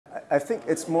I think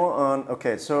it's more on,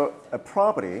 okay, so a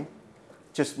property,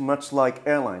 just much like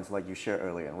airlines, like you shared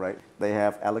earlier, right? They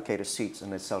have allocated seats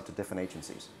and they sell to different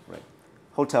agencies, right?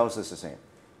 Hotels is the same.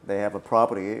 They have a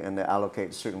property and they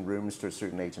allocate certain rooms to a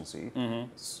certain agency.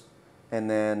 And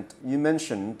then you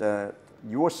mentioned that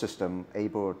your system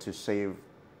able to save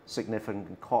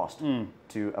significant cost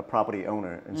to a property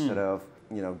owner instead of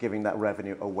giving that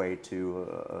revenue away to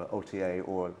OTA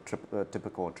or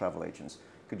typical travel agents.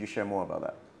 Could you share more about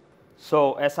that?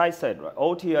 So as I said,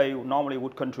 OTA normally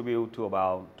would contribute to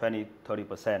about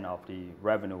 20-30% of the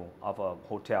revenue of a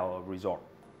hotel or resort.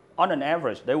 On an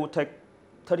average, they would take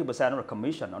 30% of the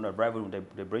commission on the revenue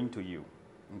they bring to you.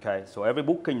 Okay, so every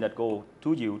booking that go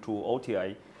to you through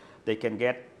OTA, they can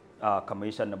get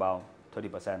commission about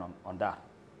 30% on that.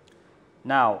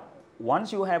 Now,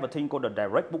 once you have a thing called a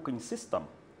direct booking system,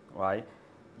 right,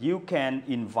 you can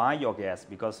invite your guests,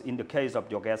 because in the case of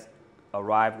your guests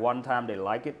arrive one time, they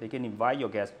like it, they can invite your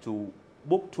guests to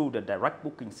book through the direct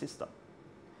booking system.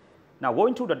 Now,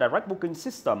 going through the direct booking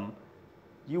system,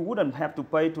 you wouldn't have to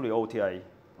pay to the OTA,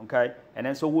 okay? And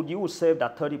then so you would save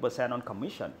that 30% on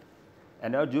commission.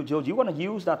 And you want to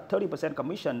use that 30%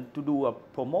 commission to do a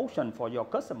promotion for your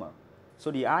customer.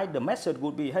 So the message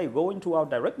would be, hey, go into our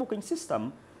direct booking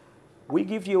system, we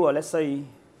give you let's say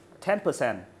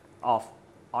 10% off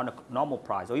on a normal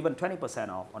price, or even 20%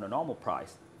 off on a normal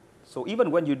price. So even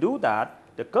when you do that,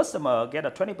 the customer get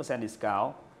a 20%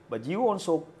 discount, but it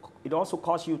also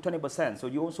costs you 20%, so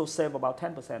you also save about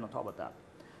 10% on top of that.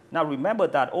 Now remember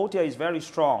that OTA is very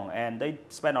strong, and they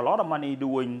spend a lot of money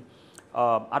doing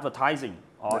advertising.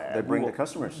 They bring the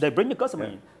customers. They bring the customer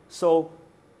in. So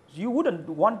you wouldn't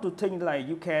want to think like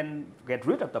you can get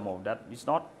rid of them all. That is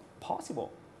not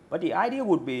possible. But the idea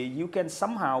would be you can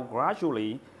somehow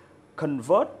gradually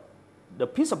convert the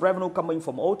piece of revenue coming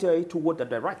from OTA toward the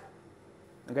direct.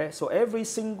 Okay, so every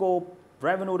single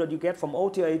revenue that you get from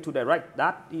OTA to direct,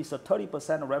 that is a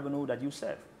 30% of revenue that you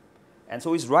save. And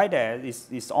so it's right there,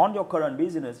 it's on your current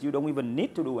business, you don't even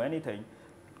need to do anything.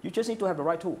 You just need to have the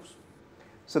right tools.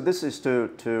 So this is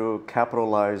to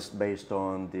capitalize based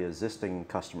on the existing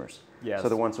customers. Yes. So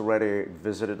the ones already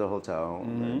visited the hotel,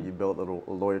 you build a little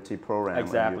loyalty program,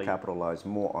 and you capitalize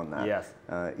more on that. Yes.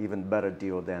 Even better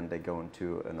deal than they go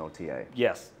into an OTA.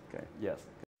 Yes. Okay. Yes.